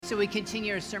So we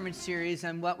continue our sermon series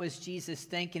on what was Jesus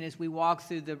thinking as we walk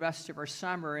through the rest of our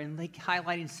summer and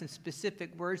highlighting some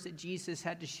specific words that Jesus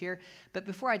had to share. But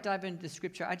before I dive into the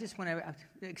scripture, I just want to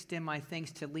extend my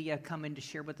thanks to Leah coming to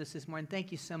share with us this morning.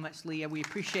 Thank you so much, Leah. We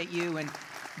appreciate you and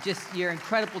just your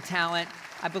incredible talent.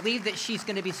 I believe that she's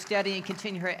going to be studying and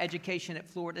continue her education at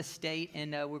Florida State,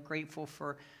 and we're grateful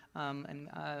for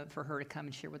her to come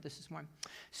and share with us this morning.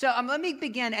 So let me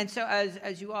begin. And so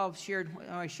as you all shared,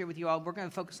 I shared with you all, we're going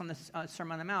to focus on the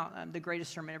Sermon on the Mount, the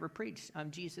greatest sermon ever preached,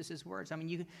 Jesus' words.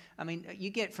 You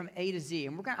get from A to Z,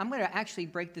 and I'm going to actually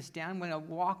break this down. I'm going to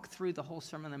walk through the whole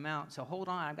Sermon on the Mount. So hold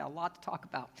on, I've got a lot to talk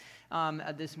about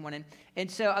this morning.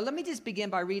 And so let me just begin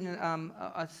by reading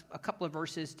a couple of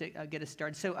verses to get us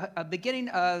started. So beginning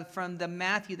from the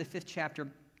Matthew, the 5th chapter.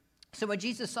 So when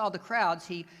Jesus saw the crowds,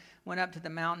 he went up to the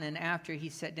mountain, and after he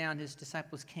sat down, his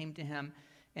disciples came to him,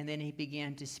 and then he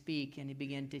began to speak, and he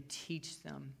began to teach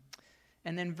them.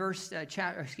 And then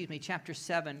chapter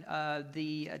 7,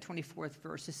 the 24th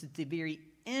verse, this is the very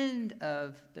end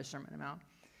of the Sermon on the Mount.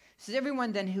 It says,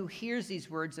 everyone then who hears these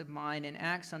words of mine and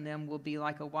acts on them will be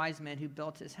like a wise man who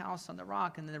built his house on the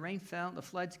rock, and then the rain fell, the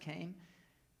floods came,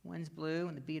 winds blew,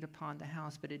 and they beat upon the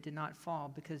house, but it did not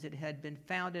fall, because it had been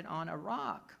founded on a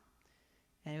rock.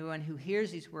 Anyone who hears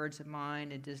these words of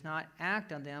mine and does not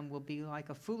act on them will be like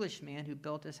a foolish man who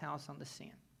built his house on the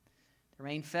sand. The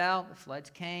rain fell, the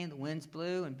floods came, the winds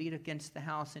blew and beat against the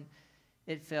house, and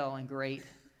it fell, and great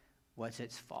was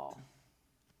its fall.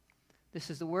 This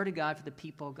is the word of God for the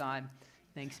people of God.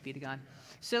 Thanks be to God.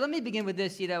 So let me begin with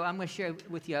this. I'm going to share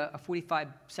with you a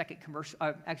 45-second commercial.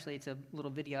 Actually, it's a little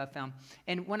video I found.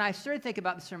 And when I started thinking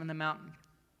about the Sermon on the Mount,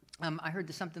 I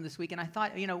heard something this week, and I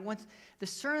thought, once the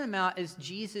Sermon on the Mount is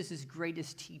Jesus'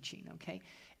 greatest teaching, okay?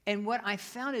 And what I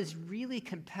found is really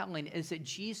compelling is that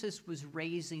Jesus was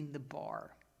raising the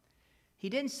bar. He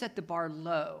didn't set the bar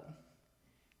low.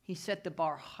 He set the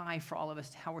bar high for all of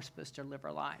us, how we're supposed to live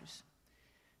our lives.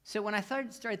 So when I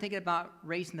started thinking about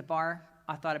raising the bar,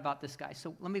 I thought about this guy.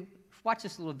 So let me watch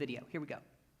this little video. Here we go.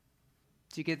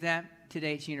 Did you get that?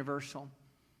 Today it's universal.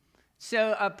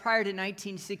 So prior to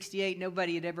 1968,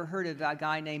 nobody had ever heard of a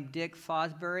guy named Dick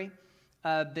Fosbury.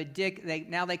 But Dick,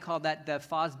 they call that the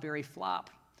Fosbury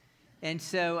flop. And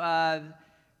so I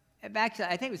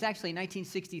think it was actually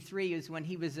 1963 is when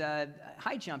he was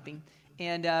high jumping.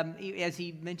 And as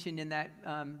he mentioned in that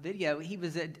video, he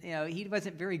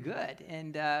wasn't very good,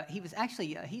 and he was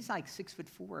actually he's like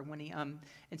 6'4" when he and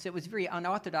so it was very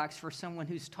unorthodox for someone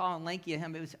who's tall and lanky.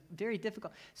 It was very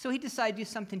difficult. So he decided to do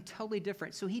something totally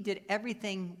different. So he did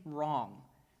everything wrong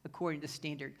according to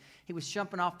standard. He was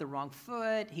jumping off the wrong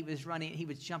foot. He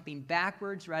was jumping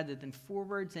backwards rather than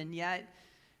forwards, and yet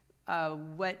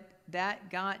what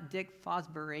that got Dick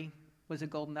Fosbury was a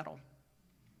gold medal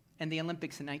in the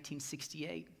Olympics in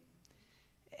 1968.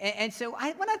 And so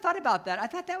when I thought about that, I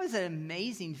thought that was an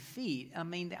amazing feat. I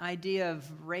mean, the idea of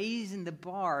raising the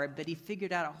bar, but he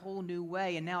figured out a whole new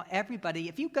way. And now everybody,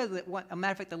 if you go to a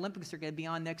matter of fact, the Olympics are going to be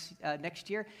on next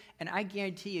year, and I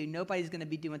guarantee you nobody's going to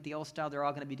be doing it the old style. They're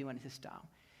all going to be doing it his style.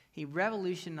 He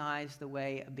revolutionized the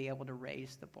way of being able to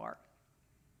raise the bar.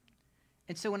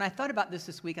 And so when I thought about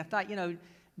this week, I thought,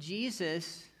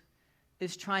 Jesus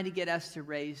is trying to get us to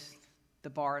raise the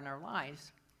bar in our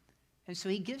lives. And so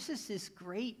he gives us this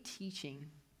great teaching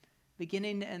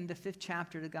beginning in the 5th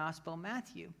chapter of the Gospel of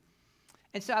Matthew.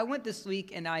 And so I went this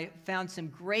week and I found some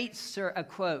great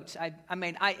quotes.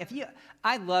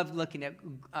 I love looking at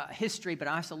history, but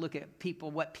I also look at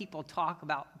what people talk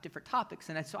about different topics.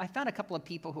 And so I found a couple of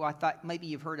people who I thought maybe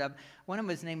you've heard of. One of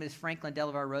them, his name is Franklin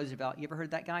Delano Roosevelt. You ever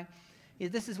heard that guy?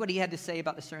 This is what he had to say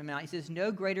about the Sermon on the Mount. He says,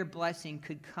 "No greater blessing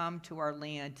could come to our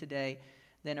land today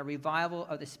than a revival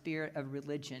of the spirit of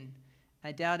religion.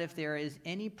 I doubt if there is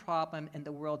any problem in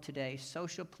the world today,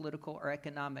 social, political, or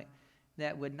economic,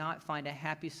 that would not find a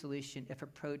happy solution if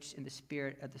approached in the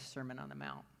spirit of the Sermon on the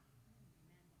Mount."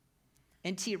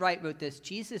 N.T. Wright wrote this: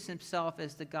 Jesus himself,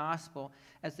 as the gospel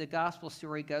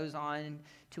story goes on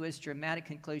to its dramatic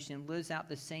conclusion, lives out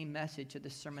the same message of the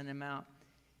Sermon on the Mount.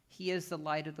 He is the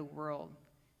light of the world.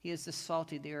 He is the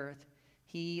salt of the earth.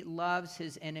 He loves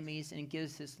his enemies and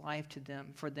gives his life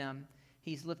for them.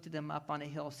 He's lifted them up on a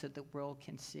hill so the world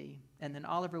can see. And then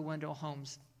Oliver Wendell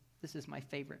Holmes, this is my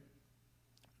favorite.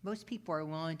 Most people are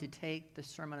willing to take the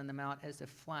Sermon on the Mount as a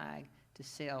flag to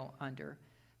sail under,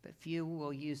 but few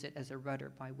will use it as a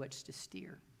rudder by which to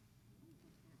steer.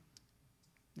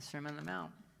 The Sermon on the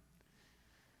Mount.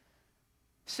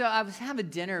 So I was having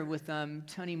dinner with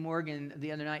Tony Morgan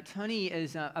the other night. Tony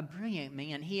is a brilliant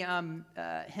man. Him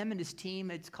and his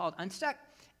team, it's called Unstuck,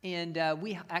 And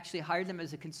we actually hired him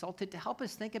as a consultant to help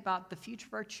us think about the future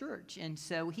of our church. And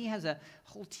so he has a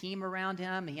whole team around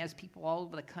him. He has people all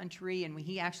over the country. And when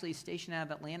he actually is stationed out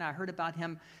of Atlanta, I heard about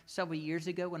him several years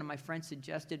ago. One of my friends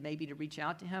suggested maybe to reach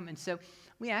out to him. And so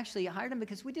we actually hired him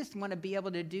because we just want to be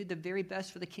able to do the very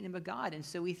best for the kingdom of God. And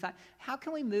so we thought, how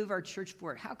can we move our church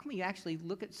forward? How can we actually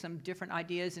look at some different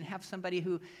ideas and have somebody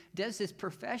who does this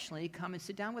professionally come and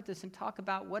sit down with us and talk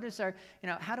about what is our,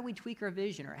 how do we tweak our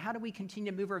vision, or how do we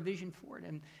continue to move our vision forward,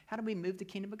 and how do we move the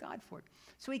kingdom of God forward?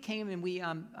 So he came, and we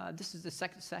this is the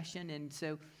second session, and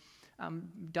so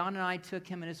Don and I took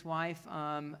him and his wife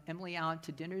Emily out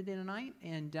to dinner the other night,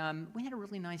 and we had a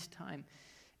really nice time.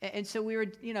 And so we were,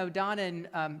 Don and,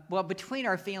 between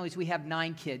our families, we have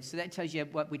 9 kids. So that tells you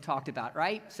what we talked about,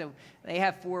 right? So they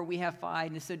have 4, we have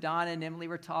 5. And so Don and Emily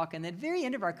were talking. And at the very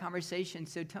end of our conversation,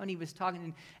 so Tony was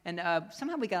talking, and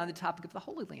somehow we got on the topic of the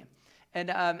Holy Land.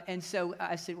 And so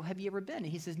I said, well, have you ever been? And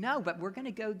he says, no, but we're going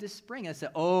to go this spring. I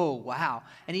said, oh, wow.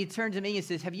 And he turned to me and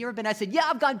says, have you ever been? I said, yeah,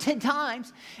 I've gone 10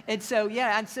 times. And so,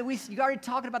 we started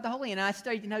talking about the Holy Land. And I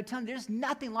started, telling him there's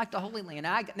nothing like the Holy Land.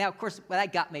 Now, of course,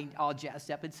 that got me all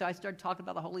jazzed up. And so I started talking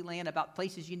about the Holy Land, about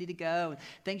places you need to go and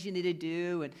things you need to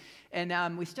do.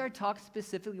 And we started talking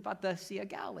specifically about the Sea of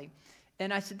Galilee.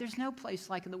 And I said, there's no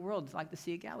place like in the world like the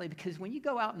Sea of Galilee, because when you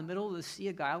go out in the middle of the Sea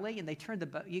of Galilee and they turn the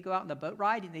boat, you go out on the boat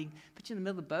ride and they put you in the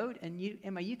middle of the boat, and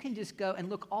you can just go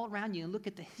and look all around you and look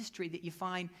at the history that you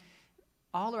find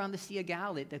all around the Sea of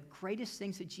Galilee. The greatest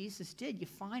things that Jesus did, you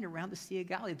find around the Sea of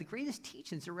Galilee. The greatest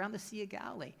teachings around the Sea of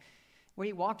Galilee. Where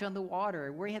he walked on the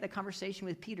water, where he had a conversation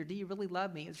with Peter, do you really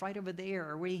love me? It's right over there.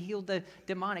 Or where he healed the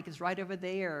demonic, it's right over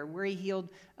there. Or where he healed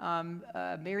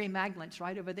Mary Magdalene, it's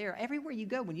right over there. Everywhere you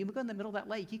go, when you go in the middle of that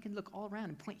lake, you can look all around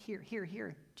and point here, here,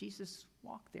 here. Jesus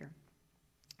walked there.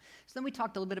 So then we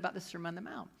talked a little bit about the Sermon on the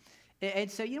Mount.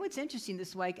 And so, it's interesting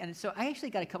this week, and so I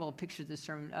actually got a couple of pictures of this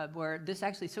sermon where this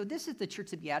is the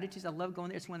Church of Beatitudes. I love going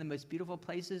there. It's one of the most beautiful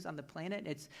places on the planet.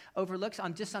 It's overlooks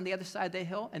just on the other side of the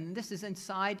hill, and this is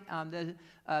inside the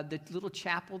little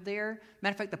chapel there.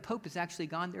 Matter of fact, the Pope has actually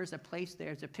gone. There's a place there.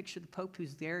 There's a picture of the Pope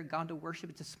who's there, gone to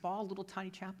worship. It's a small, little, tiny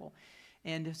chapel.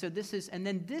 And so this is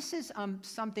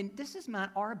something, this is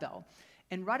Mount Arbel.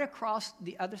 And right across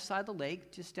the other side of the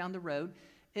lake, just down the road,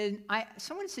 and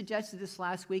someone suggested this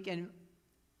last week, and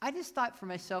I just thought for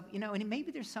myself, and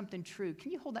maybe there's something true. Can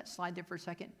you hold that slide there for a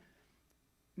second?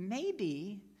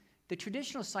 Maybe the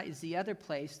traditional site is the other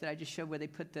place that I just showed where they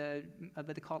put what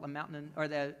they call it, a mountain, or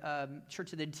the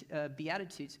Church of the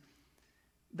Beatitudes.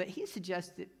 But he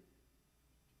suggests that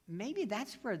maybe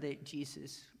that's where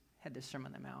Jesus had the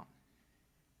Sermon on the Mount.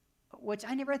 Which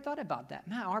I never thought about that.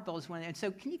 Mount Arbel is one. And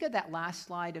so can you go that last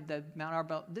slide of the Mount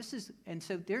Arbel? And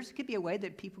so there could be a way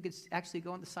that people could actually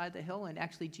go on the side of the hill and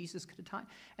actually Jesus could have taught.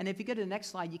 And if you go to the next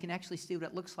slide, you can actually see what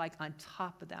it looks like on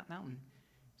top of that mountain.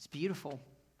 It's beautiful.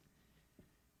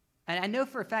 And I know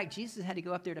for a fact Jesus had to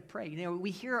go up there to pray.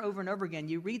 We hear over and over again,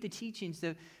 you read the teachings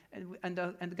and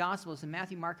the Gospels in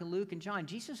Matthew, Mark, and Luke, and John.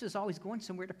 Jesus is always going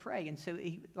somewhere to pray. And so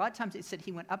a lot of times it said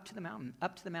he went up to the mountain,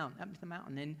 up to the mountain, up to the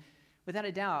mountain. And without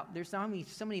a doubt, there's only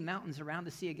so many mountains around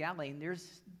the Sea of Galilee, and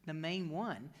there's the main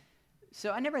one. So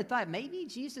I never thought maybe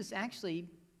Jesus actually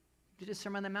did a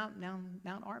Sermon on the Mount down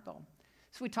Mount Arbel.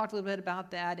 So we talked a little bit about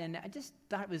that, and I just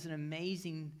thought it was an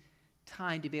amazing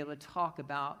time to be able to talk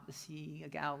about the Sea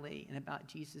of Galilee and about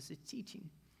Jesus' teaching.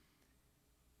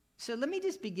 So let me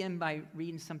just begin by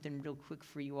reading something real quick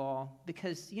for you all,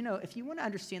 because, if you want to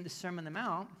understand the Sermon on the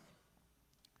Mount,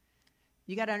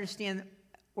 you got to understand.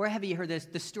 Where have you heard this?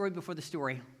 The story before the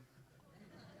story.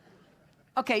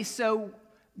 Okay, so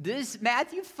this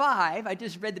Matthew 5, I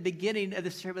just read the beginning of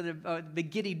the sermon, the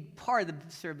beginning part of the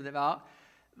Sermon on the Mount.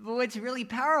 But what's really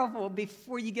powerful,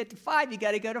 before you get to 5, you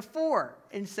got to go to 4.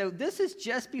 And so this is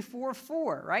just before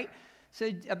 4, right?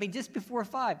 Just before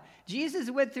 5. Jesus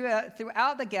went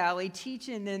throughout the Galilee,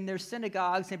 teaching in their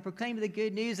synagogues and proclaiming the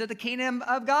good news of the kingdom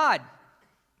of God,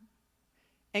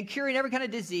 and curing every kind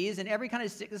of disease and every kind of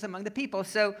sickness among the people.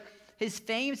 So his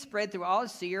fame spread through all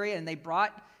Syria, and they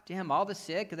brought to him all the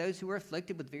sick, those who were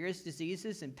afflicted with various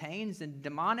diseases and pains and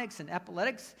demonics and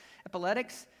epileptics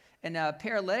and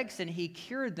paralytics, and he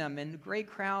cured them. And great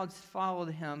crowds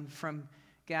followed him from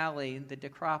Galilee, the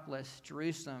Decapolis,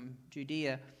 Jerusalem,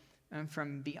 Judea, and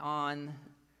from beyond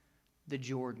the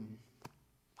Jordan.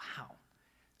 Wow.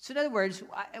 So in other words,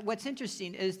 what's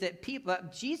interesting is that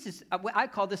Jesus, I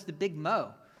call this the Big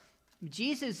Mo.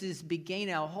 Jesus is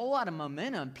gaining a whole lot of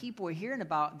momentum. People are hearing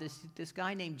about this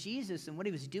guy named Jesus and what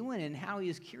he was doing and how he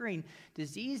was curing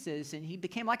diseases, and he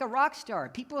became like a rock star.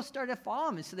 People started to follow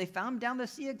him, and so they found him down the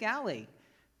Sea of Galilee,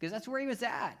 because that's where he was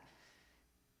at.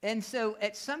 And so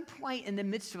at some point in the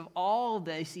midst of all of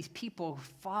this, these people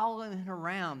following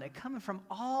around, they're coming from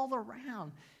all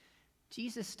around.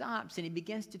 Jesus stops and he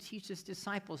begins to teach his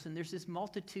disciples. And there's this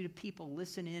multitude of people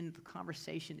listening in to the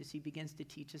conversation as he begins to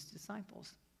teach his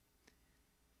disciples.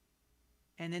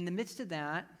 And in the midst of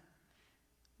that,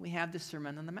 we have the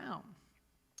Sermon on the Mount.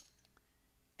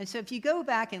 And so if you go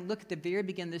back and look at the very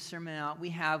beginning of the Sermon on the Mount, we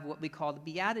have what we call the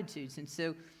Beatitudes. And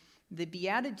so the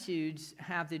Beatitudes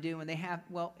have to do, and they have,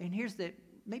 well, and here's the,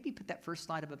 maybe put that first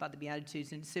slide up about the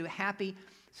Beatitudes. And so happy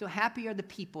are the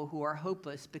people who are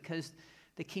hopeless because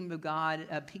the kingdom of God,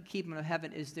 kingdom of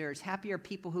heaven is theirs. Happy are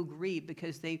people who grieve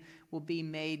because they will be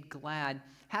made glad.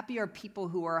 Happy are people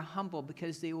who are humble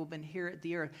because they will inherit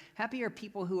the earth. Happy are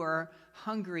people who are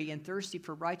hungry and thirsty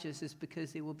for righteousness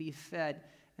because they will be fed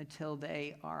until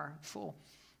they are full.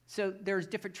 So there's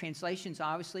different translations,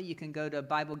 obviously. You can go to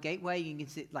Bible Gateway. You can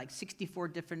see like 64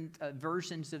 different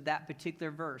versions of that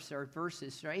particular verse or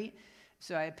verses, right?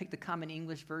 So I picked the Common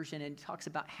English version, and it talks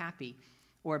about happy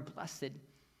or blessed.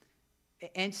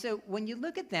 And so when you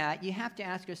look at that, you have to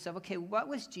ask yourself, okay, what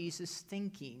was Jesus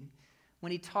thinking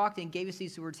when he talked and gave us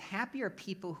these words, happy are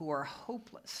people who are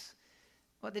hopeless?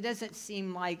 Well, that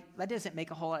doesn't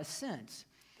make a whole lot of sense.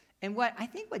 And what I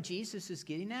think what Jesus is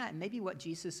getting at, and maybe what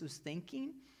Jesus was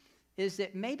thinking, is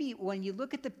that maybe when you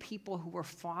look at the people who were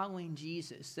following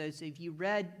Jesus, so if you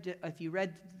read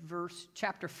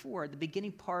chapter 4, the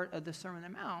beginning part of the Sermon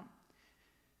on the Mount,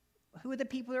 who are the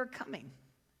people that are coming?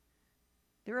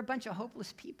 There were a bunch of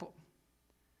hopeless people.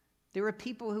 There were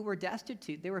people who were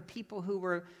destitute. There were people who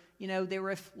were, they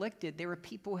were afflicted. There were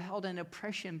people held in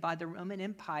oppression by the Roman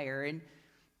Empire. And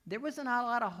there wasn't a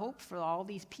lot of hope for all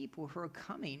these people who are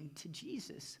coming to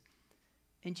Jesus.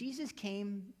 And Jesus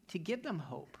came to give them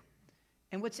hope.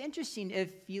 And what's interesting,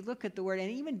 if you look at the word,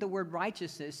 and even the word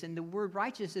righteousness, and the word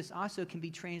righteousness also can be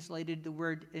translated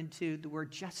into the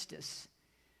word justice.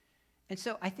 And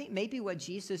so I think maybe what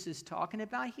Jesus is talking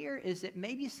about here is that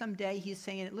maybe someday he's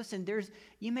saying, listen,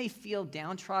 you may feel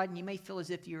downtrodden. You may feel as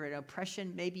if you're in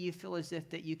oppression. Maybe you feel as if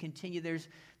that you continue. There's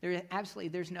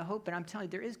no hope. But I'm telling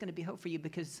you, there is going to be hope for you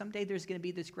because someday there's going to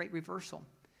be this great reversal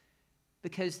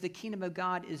because the kingdom of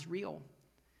God is real.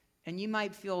 And you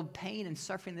might feel pain and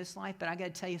suffering in this life, but I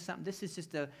got to tell you something. This is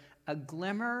just a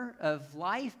glimmer of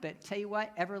life. But tell you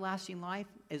what, everlasting life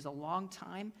is a long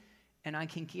time. And I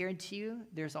can guarantee you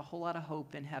there's a whole lot of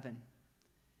hope in heaven.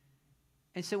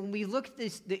 And so when we look at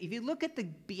this, if you look at the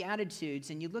Beatitudes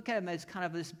and you look at them as kind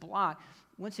of this block,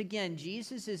 once again,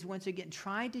 Jesus is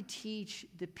trying to teach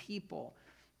the people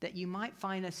that you might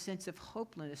find a sense of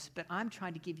hopelessness, but I'm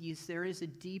trying to give you, there is a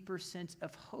deeper sense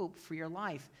of hope for your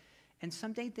life. And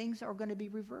someday things are going to be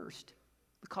reversed.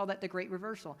 We call that the great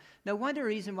reversal. No wonder the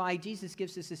reason why Jesus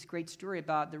gives us this great story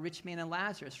about the rich man and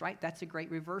Lazarus, right? That's a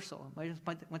great reversal.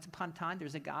 Once upon a time,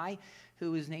 there's a guy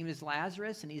whose name is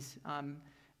Lazarus, and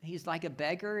he's like a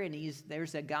beggar, and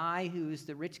there's a guy who's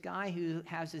the rich guy who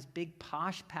has this big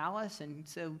posh palace, and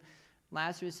so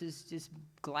Lazarus is just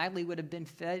gladly would have been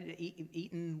fed,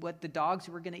 eaten what the dogs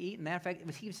were going to eat. Matter of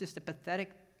fact, he was just in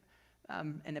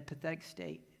a pathetic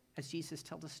state, as Jesus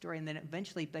tells the story, and then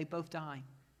eventually they both die.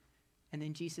 And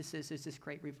then Jesus says there's this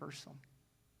great reversal.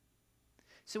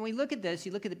 So when we look at this,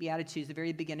 you look at the Beatitudes, the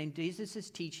very beginning, Jesus is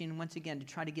teaching, once again, to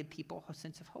try to give people a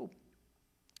sense of hope.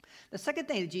 The second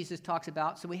thing that Jesus talks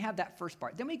about, so we have that first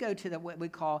part. Then we go to what we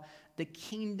call the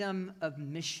kingdom of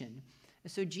mission.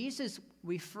 And so Jesus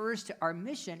refers to our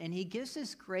mission, and he gives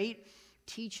this great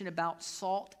teaching about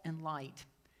salt and light.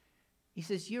 He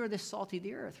says, you are the salt of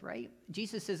the earth, right?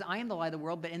 Jesus says, I am the light of the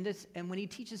world. But and when he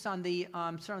teaches on the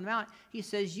Sermon on the Mount, he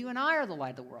says, you and I are the light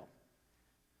of the world.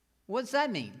 What does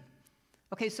that mean?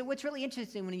 Okay, so what's really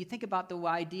interesting when you think about the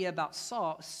idea about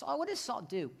salt, what does salt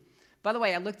do? By the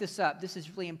way, I looked this up. This is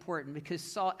really important because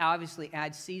salt obviously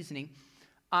adds seasoning.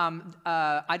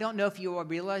 I don't know if you all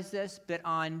realize this, but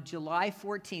on July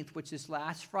 14th, which is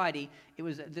last Friday, it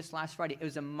was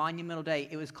a monumental day.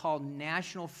 It was called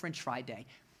National French Fry Day.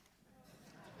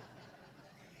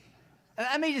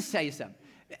 Let me just tell you something.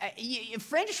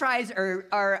 French fries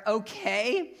are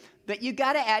okay, but you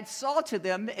got to add salt to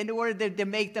them in order to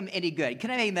make them any good. Can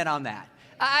I make that on that?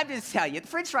 I'm just telling you, the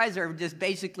French fries are just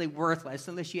basically worthless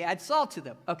unless you add salt to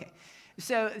them. Okay,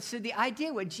 so the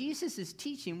idea, what Jesus is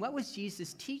teaching, what was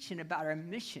Jesus teaching about our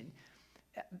mission?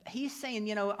 He's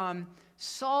saying,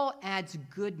 salt adds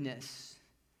goodness.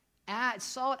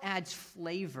 Salt adds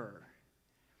flavor.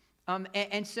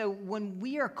 And so when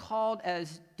we are called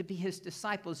to be his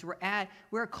disciples,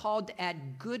 we're called to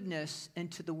add goodness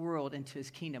into the world, into his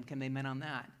kingdom. Can they amen on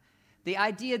that? The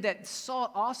idea that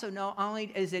salt also not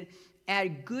only is it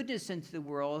add goodness into the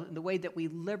world in the way that we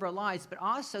live our lives, but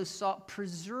also salt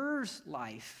preserves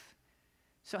life.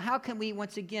 So how can we,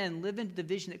 once again, live into the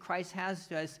vision that Christ has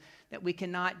to us, that we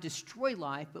cannot destroy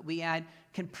life, but we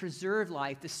can preserve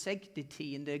life, the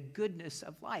sanctity and the goodness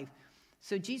of life?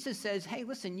 So Jesus says, hey,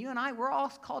 listen, you and I, we're all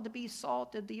called to be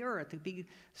salt of the earth, to be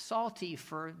salty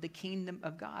for the kingdom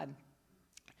of God.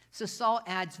 So salt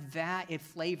adds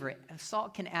flavor.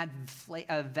 Salt can add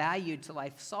value to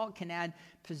life. Salt can add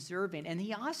preserving. And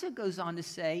he also goes on to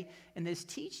say in this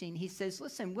teaching, he says,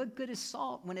 listen, what good is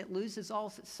salt when it loses all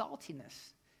its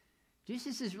saltiness?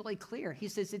 Jesus is really clear. He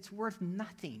says it's worth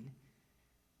nothing.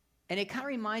 And it kind of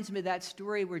reminds me of that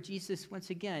story where Jesus, once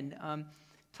again,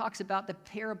 talks about the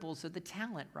parables of the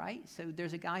talent, right? So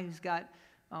there's a guy who's got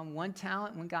one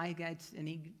talent, one guy gets, and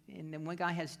then one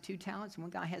guy has 2 talents, and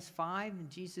one guy has 5, and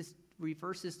Jesus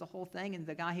reverses the whole thing, and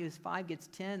the guy who has 5 gets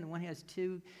 10, the one who has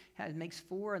 2 makes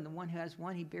 4, and the one who has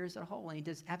 1, he bears it whole, and he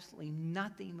does absolutely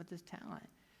nothing with his talent.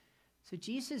 So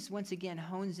Jesus, once again,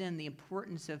 hones in the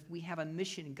importance of we have a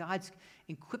mission. God's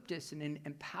equipped us and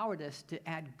empowered us to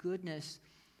add goodness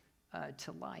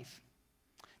to life.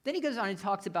 Then he goes on and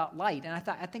talks about light, and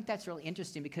I think that's really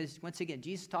interesting because, once again,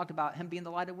 Jesus talked about him being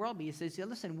the light of the world, but he says,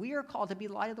 listen, we are called to be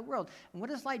the light of the world. And what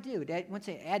does light do?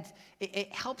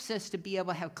 It helps us to be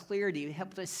able to have clarity. It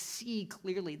helps us see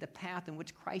clearly the path in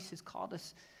which Christ has called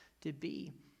us to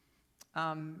be.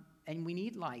 And we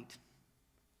need light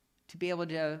to be able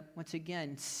to, once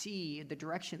again, see the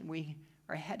direction we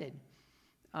are headed.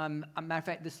 A matter of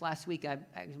fact, this last week,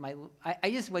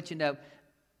 I just want you to know,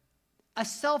 a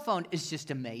cell phone is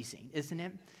just amazing, isn't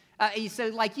it? So,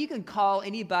 like, you can call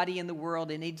anybody in the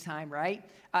world anytime, right?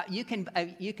 You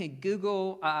can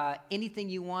Google anything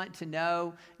you want to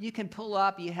know. You can pull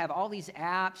up. You have all these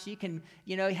apps. You can,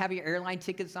 have your airline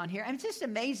tickets on here. And it's just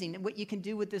amazing what you can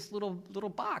do with this little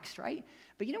box, right?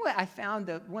 But you know what I found?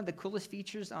 One of the coolest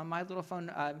features on my little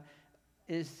phone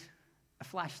is a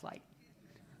flashlight.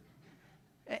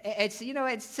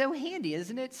 It's so handy,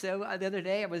 isn't it? So the other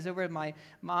day I was over at my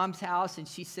mom's house and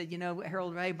she said,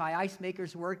 Harold Ray, my ice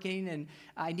maker's working and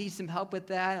I need some help with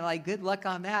that. And like, good luck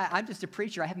on that. I'm just a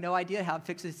preacher. I have no idea how to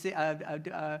fix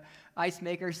a ice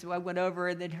maker. So I went over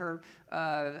and then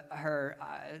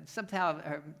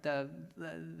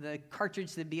the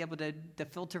cartridge to be able to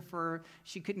filter for,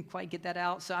 she couldn't quite get that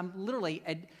out. So I'm literally,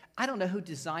 I don't know who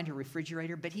designed her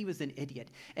refrigerator, but he was an idiot.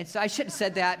 And so I shouldn't have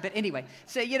said that. But anyway,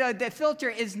 so, the filter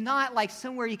is not like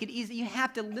somewhere you could easily,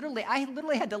 I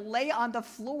literally had to lay on the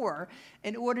floor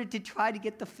in order to try to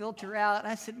get the filter out. And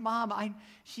I said, Mom,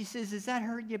 she says, is that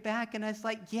hurting your back? And I was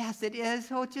like, yes, it is.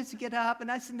 Oh, just get up.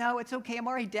 And I said, no, it's okay. I'm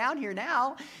already down here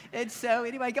now. And so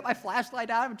anyway, I got my flashlight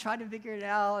out. I'm trying to figure it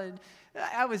out. And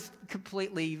I was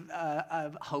completely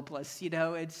hopeless,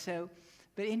 And so,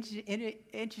 but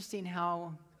interesting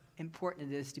how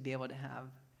important it is to be able to have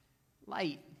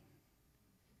light.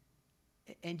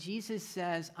 And Jesus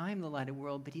says, I'm the light of the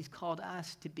world, but he's called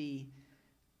us to be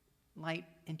light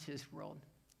into this world.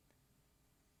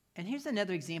 And here's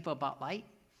another example about light.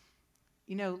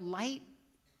 Light,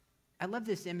 I love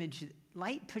this image.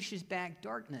 Light pushes back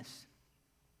darkness.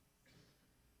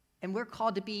 And we're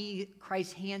called to be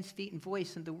Christ's hands, feet, and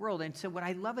voice in the world. And so what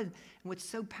I love and what's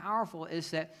so powerful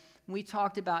is that we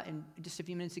talked about, and just a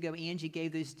few minutes ago, Angie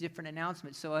gave these different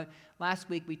announcements. So last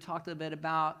week we talked a little bit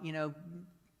about,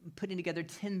 putting together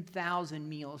 10,000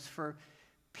 meals for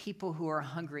people who are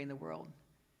hungry in the world.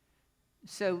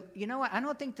 So, what? I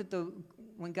don't think that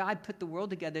when God put the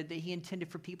world together that he intended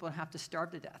for people to have to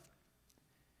starve to death.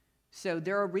 So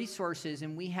there are resources,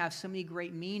 and we have so many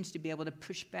great means to be able to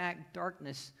push back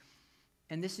darkness.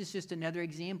 And this is just another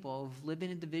example of living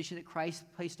in the vision that Christ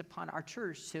placed upon our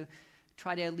church to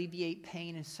try to alleviate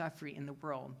pain and suffering in the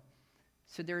world.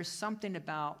 So there is something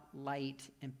about light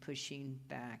and pushing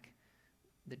back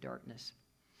the darkness.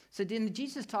 So then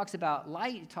Jesus talks about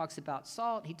light, he talks about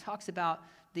salt, he talks about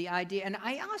the idea, and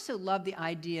I also love the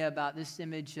idea about this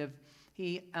image of,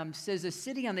 he says, a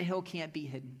city on the hill can't be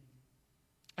hidden.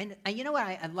 And you know what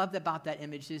I love about that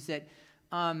image is that,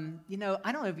 I don't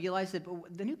know if you realize it,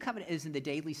 but the New Covenant is in the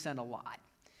Daily Sun a lot.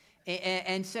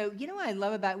 And so, what I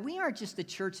love about it, we aren't just the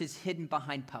church that's hidden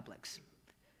behind Publix.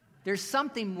 There's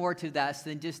something more to us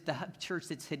than just the church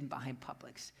that's hidden behind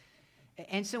Publix.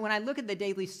 And so when I look at the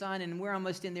Daily Sun, and we're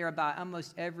almost in there about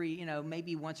almost every,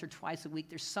 maybe once or twice a week,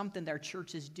 there's something that our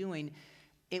church is doing.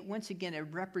 It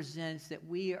represents that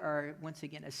we are, once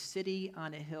again, a city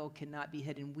on a hill cannot be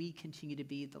hidden. We continue to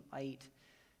be the light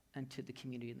unto the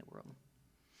community in the world.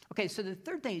 Okay, so the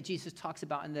third thing that Jesus talks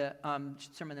about in the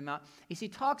Sermon on the Mount is he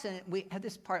talks, and we have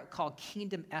this part called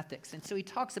kingdom ethics. And so he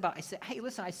talks about, I say, hey,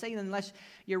 listen, I say unless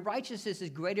your righteousness is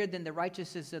greater than the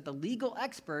righteousness of the legal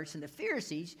experts and the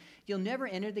Pharisees, you'll never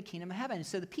enter the kingdom of heaven. And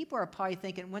so the people are probably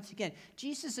thinking, once again,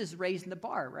 Jesus is raising the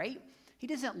bar, right? He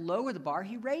doesn't lower the bar,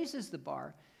 he raises the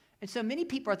bar. And so many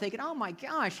people are thinking, oh my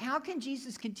gosh, how can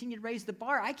Jesus continue to raise the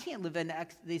bar? I can't live in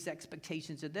these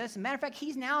expectations of this. As a matter of fact,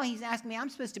 he's asking me, I'm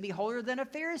supposed to be holier than a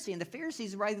Pharisee. And the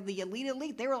Pharisees were the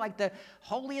elite. They were like the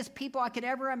holiest people I could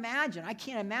ever imagine. I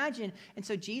can't imagine. And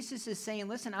so Jesus is saying,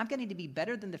 listen, I'm going to be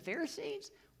better than the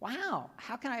Pharisees? Wow,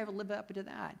 how can I ever live up to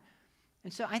that?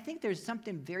 And so I think there's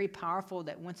something very powerful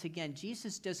that, once again,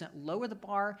 Jesus doesn't lower the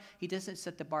bar. He doesn't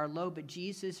set the bar low, but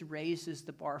Jesus raises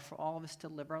the bar for all of us to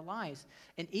live our lives.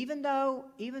 And even though,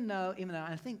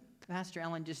 I think Pastor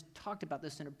Ellen just talked about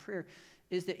this in a prayer,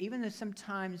 is that even though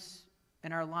sometimes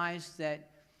in our lives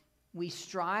that we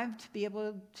strive to be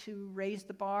able to raise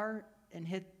the bar and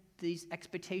hit these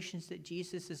expectations that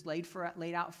Jesus has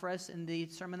laid out for us in the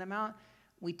Sermon on the Mount,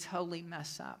 we totally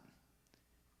mess up.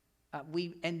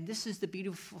 And this is the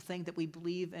beautiful thing that we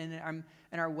believe in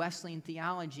our Wesleyan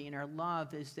theology, and our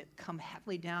love is that come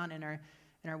heavily down in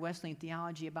our Wesleyan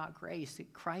theology about grace,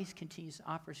 that Christ continues to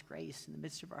offer us grace in the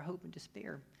midst of our hope and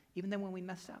despair, even then when we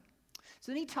mess up.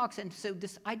 So then he talks, and so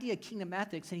this idea of kingdom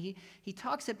ethics, and he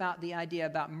talks about the idea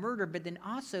about murder, but then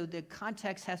also the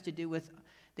context has to do with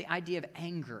the idea of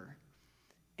anger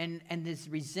and this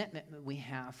resentment that we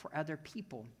have for other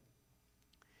people.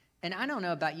 And I don't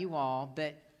know about you all,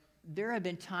 but there have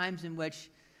been times in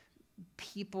which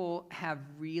people have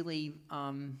really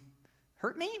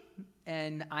hurt me,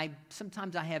 and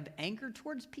sometimes I have anger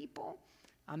towards people.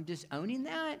 I'm just owning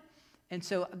that. And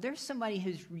so there's somebody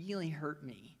who's really hurt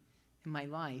me in my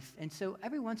life. And so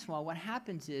every once in a while, what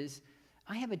happens is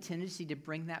I have a tendency to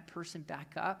bring that person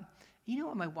back up. You know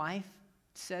what my wife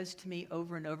says to me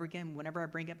over and over again whenever I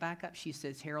bring it back up? She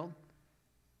says, Harold,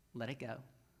 let it go.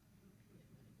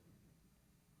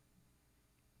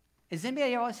 Does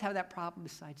anybody else have that problem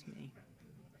besides me?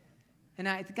 And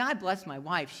God bless my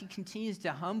wife. She continues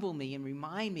to humble me and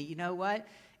remind me, you know what?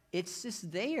 It's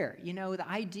just there. You know, the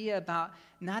idea about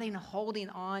not even holding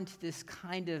on to this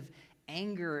kind of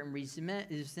anger and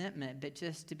resentment, but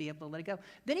just to be able to let it go.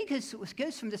 Then he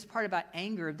goes from this part about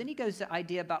anger, then he goes to the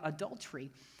idea about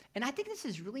adultery. And I think this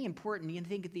is really important. You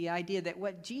think of the idea that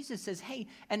what Jesus says, hey,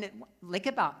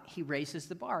 he raises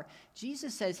the bar.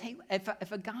 Jesus says, hey,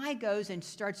 if a guy goes and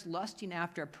starts lusting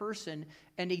after a person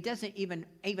and he doesn't even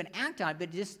act on it,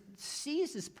 but just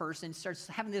sees this person, starts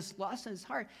having this lust in his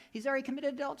heart, he's already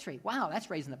committed adultery. Wow, that's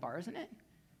raising the bar, isn't it?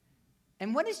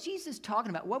 And what is Jesus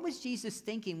talking about? What was Jesus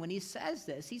thinking when he says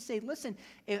this? He said, listen,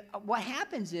 what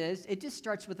happens is it just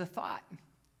starts with a thought.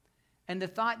 And the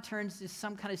thought turns to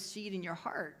some kind of seed in your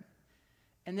heart.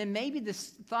 And then maybe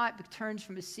this thought turns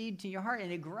from a seed to your heart,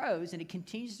 and it grows, and it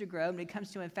continues to grow, and it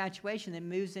comes to infatuation, then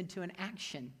moves into an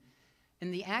action.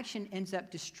 And the action ends up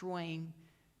destroying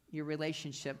your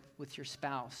relationship with your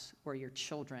spouse or your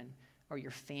children or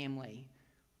your family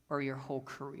or your whole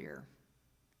career.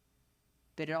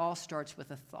 But it all starts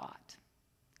with a thought.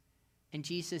 And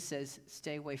Jesus says,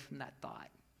 stay away from that thought.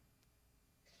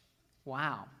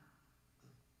 Wow.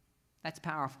 That's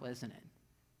powerful, isn't it?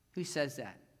 Who says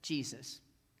that? Jesus.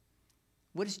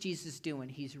 What is Jesus doing?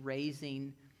 He's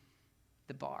raising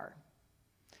the bar.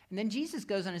 And then Jesus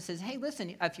goes on and says, hey,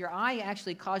 listen, if your eye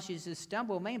actually causes you to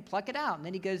stumble, man, pluck it out. And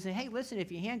then he goes, hey, listen,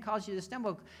 if your hand causes you to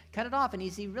stumble, cut it off. And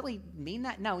does he really mean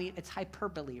that? No, it's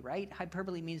hyperbole, right?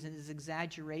 Hyperbole means it's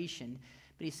exaggeration.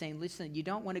 But he's saying, listen, you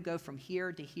don't want to go from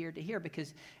here to here to here,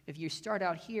 because if you start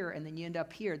out here and then you end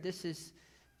up here, this is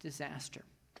disaster.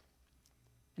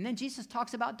 And then Jesus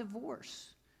talks about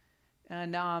divorce.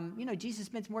 And, Jesus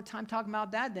spends more time talking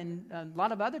about that than a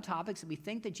lot of other topics that we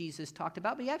think that Jesus talked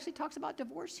about, but he actually talks about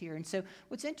divorce here. And so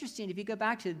what's interesting, if you go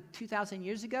back to 2,000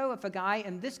 years ago, if a guy,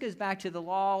 and this goes back to the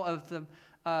law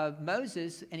of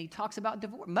Moses, and he talks about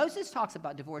divorce. Moses talks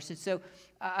about divorce. And so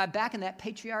back in that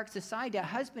patriarch society, a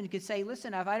husband could say,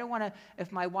 listen,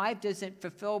 if my wife doesn't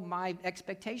fulfill my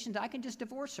expectations, I can just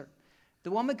divorce her. The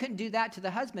woman couldn't do that to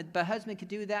the husband, but the husband could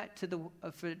do that to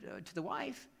the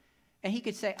wife. And he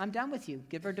could say, I'm done with you.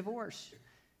 Give her a divorce.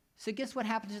 So guess what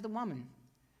happens to the woman?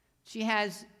 She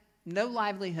has no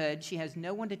livelihood. She has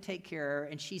no one to take care of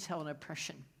her, and she's held in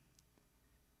oppression.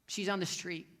 She's on the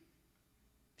street.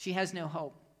 She has no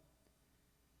hope.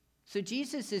 So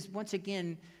Jesus is, once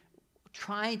again,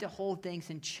 trying to hold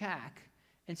things in check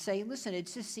and say, listen,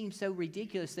 it just seems so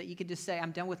ridiculous that you could just say,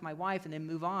 I'm done with my wife, and then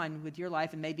move on with your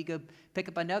life and maybe go pick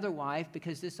up another wife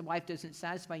because this wife doesn't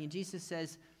satisfy you. And Jesus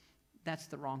says, that's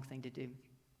the wrong thing to do.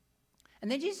 And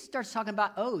then Jesus starts talking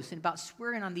about oaths and about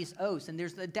swearing on these oaths. And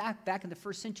there's back in the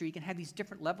first century, you can have these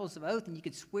different levels of oath, and you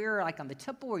could swear like on the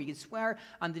temple, or you could swear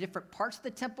on the different parts of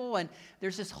the temple. And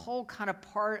there's this whole kind of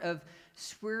part of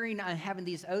swearing and having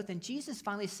these oaths. And Jesus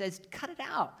finally says, cut it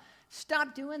out.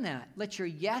 Stop doing that. Let your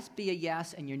yes be a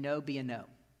yes and your no be a no.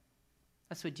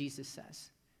 That's what Jesus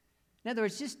says. In other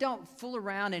words, just don't fool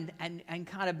around and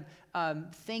kind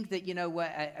of think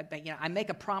that, I make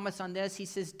a promise on this. He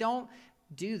says, don't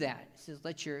do that. He says,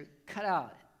 let your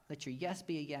yes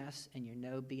be a yes and your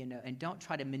no be a no. And don't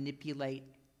try to manipulate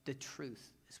the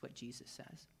truth, is what Jesus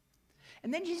says.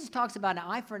 And then Jesus talks about an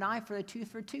eye for an eye, for a tooth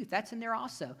for a tooth. That's in there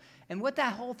also. And what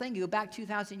that whole thing, you go back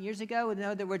 2,000 years ago, in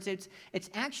other words, it's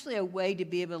actually a way to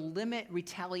be able to limit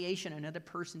retaliation in another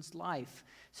person's life.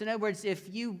 So in other words,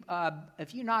 if you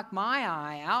knock my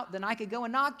eye out, then I could go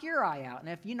and knock your eye out. And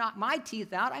if you knock my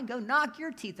teeth out, I can go knock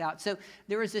your teeth out. So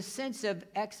there is a sense of,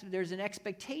 there's an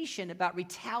expectation about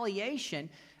retaliation,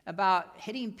 about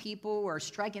hitting people or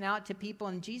striking out to people.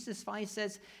 And Jesus finally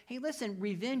says, hey, listen,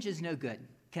 revenge is no good.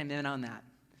 Came in on that.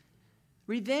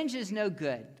 Revenge is no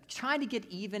good. Trying to get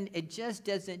even, it just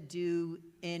doesn't do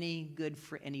any good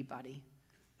for anybody.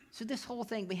 So this whole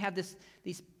thing, we have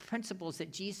these principles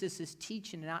that Jesus is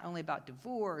teaching, not only about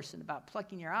divorce and about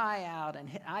plucking your eye out and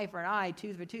eye for an eye,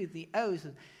 tooth for tooth, the oaths,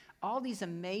 all these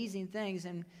amazing things.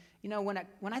 And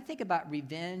when I think about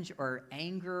revenge or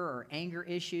anger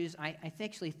issues, I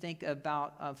actually think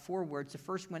about 4 words. The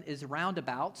first one is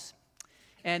roundabouts.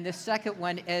 And the second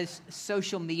one is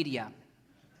social media.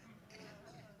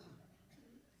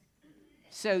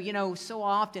 So, so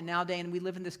often nowadays, and we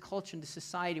live in this culture, in this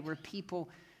society where people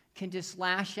can just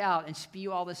lash out and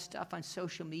spew all this stuff on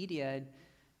social media,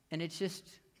 and it's just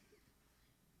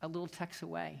a little text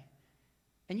away.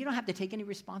 And you don't have to take any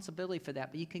responsibility for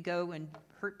that, but you can go and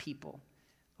hurt people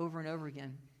over and over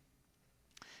again.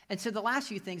 And so the last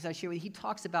few things I share with you, he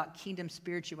talks about kingdom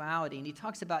spirituality, and he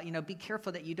talks about, be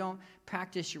careful that you don't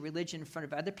practice your religion in front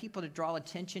of other people to draw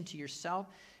attention to yourself.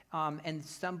 And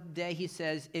someday he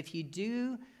says, if you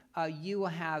do, you will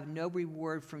have no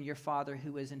reward from your Father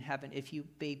who is in heaven if you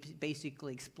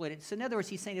basically exploit it. So in other words,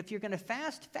 he's saying if you're going to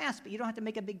fast, but you don't have to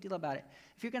make a big deal about it.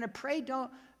 If you're going to pray,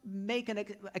 don't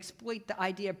exploit the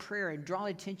idea of prayer and draw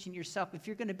attention to yourself. If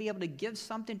you're going to be able to give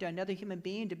something to another human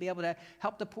being, to be able to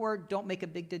help the poor, don't make a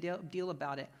big deal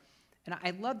about it. And I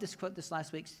love this quote this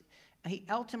last week.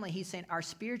 He's saying our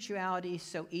spirituality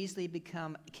so easily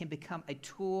can become a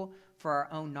tool for our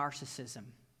own narcissism.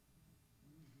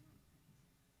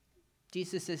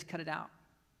 Jesus says, cut it out.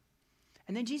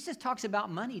 And then Jesus talks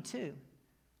about money too.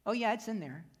 Oh yeah, it's in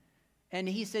there. And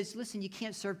he says, listen, you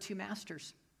can't serve 2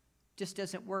 masters. Just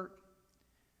doesn't work.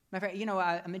 Matter of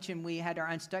fact, I mentioned we had our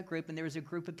Unstuck group, and there was a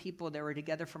group of people that were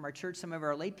together from our church, some of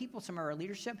our lay people, some of our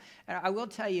leadership. And I will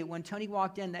tell you, when Tony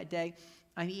walked in that day,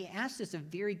 he asked us a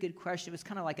very good question. It was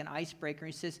kind of like an icebreaker.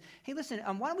 He says, hey, listen,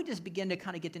 why don't we just begin to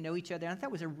kind of get to know each other? And I thought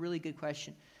it was a really good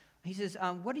question. He says,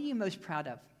 what are you most proud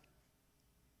of?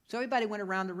 So everybody went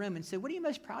around the room and said, what are you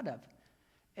most proud of?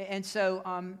 And so,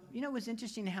 it was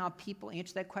interesting how people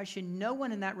answered that question. No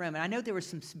one in that room, and I know there were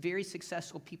some very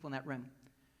successful people in that room.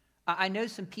 I know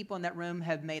some people in that room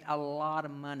have made a lot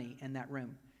of money in that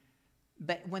room.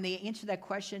 But when they answered that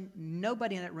question,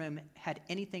 nobody in that room had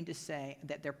anything to say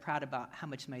that they're proud about how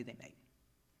much money they made.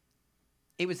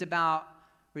 It was about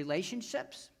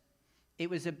relationships. It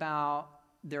was about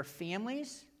their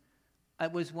families.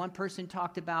 It was one person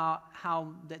talked about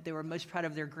how that they were most proud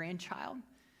of their grandchild.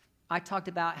 I talked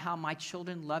about how my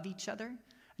children love each other.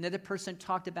 Another person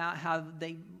talked about how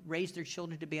they raised their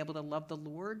children to be able to love the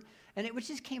Lord. And it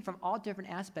just came from all different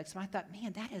aspects. And I thought,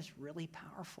 man, that is really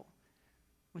powerful.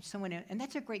 And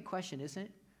that's a great question, isn't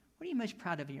it? What are you most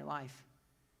proud of in your life?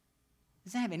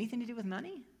 Does that have anything to do with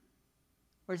money?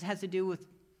 Or does it have to do with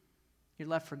your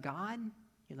love for God,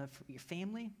 your love for your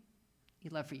family,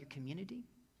 your love for your community?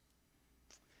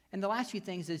 And the last few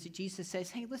things is that Jesus says,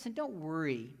 hey, listen, don't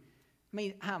worry.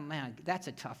 Oh man, that's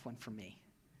a tough one for me.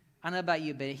 I don't know about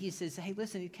you, but he says, hey,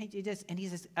 listen, can't you just, and he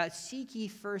says, seek ye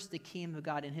first the kingdom of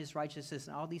God and his righteousness,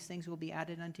 and all these things will be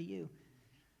added unto you.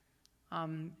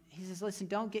 He says, listen,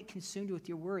 don't get consumed with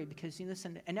your worry, because,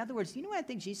 listen, in other words, you know what I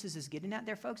think Jesus is getting at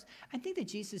there, folks? I think that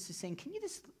Jesus is saying, can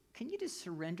you just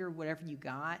surrender whatever you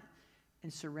got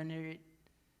and surrender it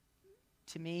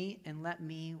to me and let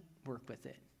me work with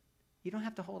it? You don't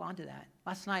have to hold on to that.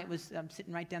 Last night I'm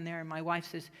sitting right down there, and my wife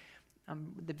says,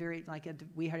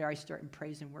 we had already started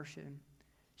praise and worship. And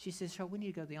she says, we need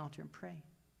to go to the altar and pray.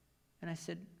 And I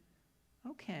said,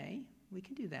 okay, we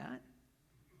can do that.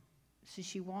 So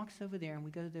she walks over there, and we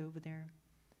go over there.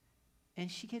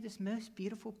 And she gave this most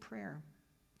beautiful prayer.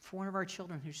 for one of our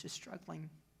children who's just struggling.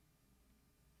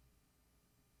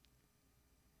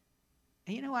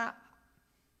 And you know what?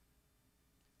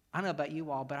 I don't know about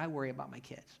you all, but I worry about my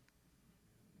kids.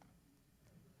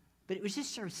 But it was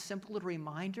just a simple little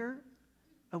reminder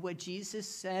of what Jesus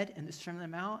said in the Sermon on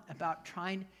the Mount about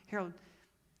Harold,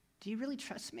 do you really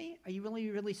trust me? Are you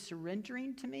really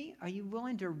surrendering to me? Are you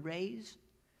willing to raise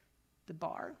the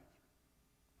bar?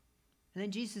 And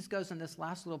then Jesus goes on this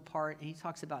last little part, and he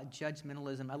talks about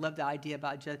judgmentalism. I love the idea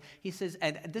about he says,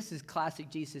 and this is classic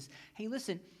Jesus, hey,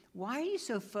 listen, why are you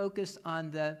so focused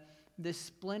on the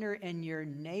splinter in your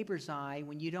neighbor's eye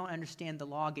when you don't understand the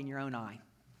log in your own eye?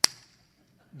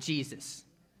 Jesus.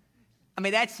 I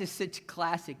mean, that's just such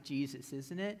classic Jesus,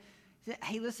 isn't it?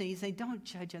 Hey, listen, he's saying, don't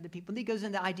judge other people. And he goes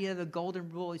into the idea of the golden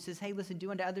rule. He says, hey, listen,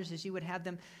 do unto others as you would have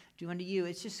them do unto you.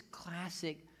 It's just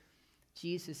classic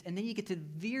Jesus. And then you get to the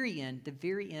very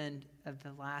end of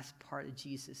the last part of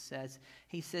Jesus says,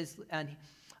 he says,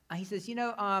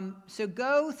 so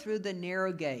go through the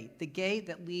narrow gate. The gate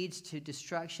that leads to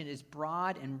destruction is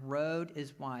broad and road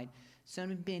is wide. So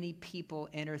many people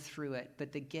enter through it,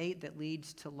 but the gate that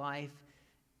leads to life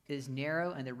is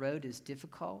narrow and the road is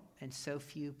difficult, and so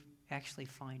few actually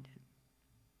find it.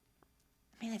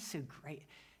 I mean, that's so great.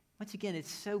 Once again,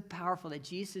 it's so powerful that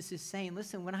Jesus is saying,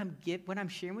 listen, when I'm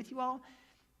sharing with you all,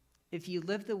 if you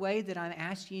live the way that I'm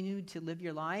asking you to live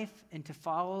your life and to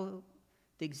follow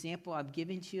the example I've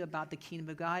given to you about the kingdom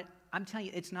of God, I'm telling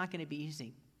you, it's not going to be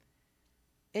easy.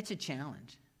 It's a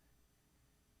challenge.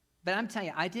 But I'm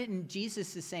telling you,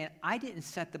 Jesus is saying, I didn't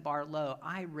set the bar low.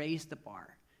 I raised the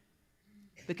bar.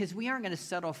 Because we aren't going to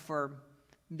settle for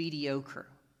mediocre.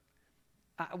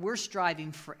 We're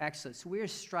striving for excellence. We're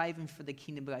striving for the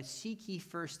kingdom of God. Seek ye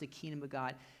first the kingdom of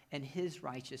God and his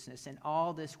righteousness, and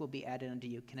all this will be added unto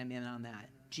you. Can I amen on that?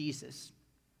 Jesus.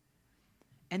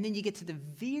 And then you get to the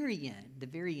very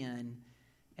end,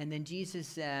 and then Jesus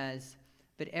says,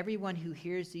 but everyone who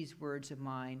hears these words of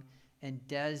mine and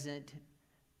doesn't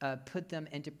put them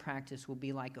into practice will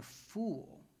be like a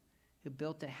fool who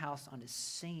built a house on the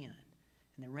sand.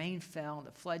 And the rain fell, and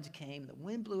the floods came, and the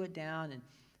wind blew it down and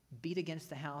beat against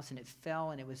the house, and it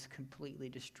fell, and it was completely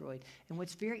destroyed. And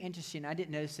what's very interesting, I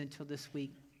didn't notice until this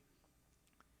week,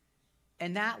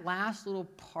 and that last little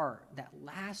part, that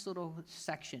last little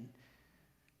section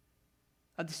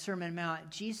of the Sermon on the Mount,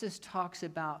 Jesus talks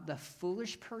about the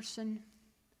foolish person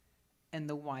and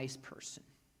the wise person.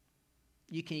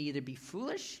 You can either be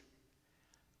foolish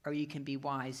or you can be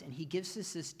wise. And he gives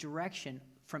us this direction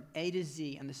from A to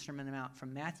Z on the Sermon on the Mount,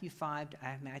 from Matthew 5 to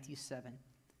Matthew 7. And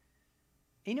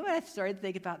you know what I started to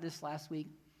think about this last week?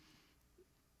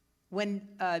 When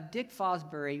Dick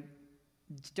Fosbury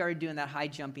started doing that high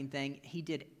jumping thing, he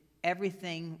did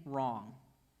everything wrong.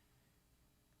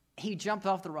 He jumped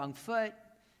off the wrong foot.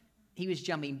 He was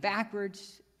jumping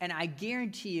backwards. And I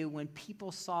guarantee you, when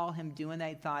people saw him doing that,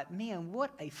 they thought, man,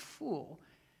 what a fool.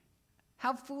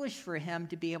 How foolish for him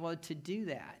to be able to do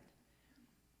that.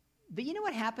 But you know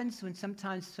what happens when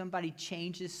sometimes somebody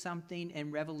changes something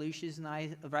and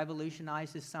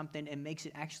revolutionizes something and makes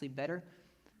it actually better?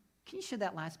 Can you show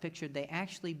that last picture? They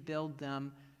actually build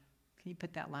them. Can you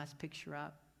put that last picture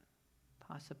up?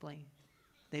 Possibly.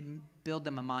 They build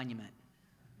them a monument.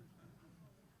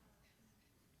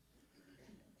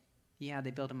 Yeah,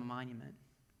 they build them a monument.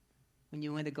 When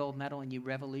you win the gold medal and you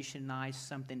revolutionize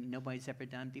something nobody's ever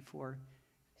done before,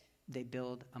 they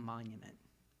build a monument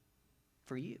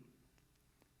for you.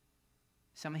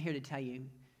 So I'm here to tell you,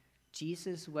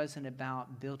 Jesus wasn't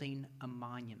about building a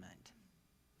monument.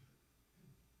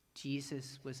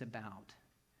 Jesus was about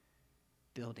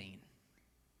building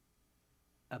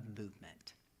a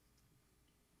movement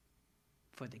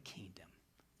for the kingdom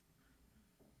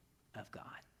of God.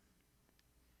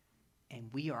 And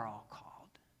we are all called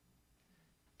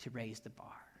to raise the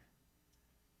bar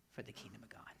for the kingdom of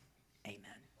God. Amen.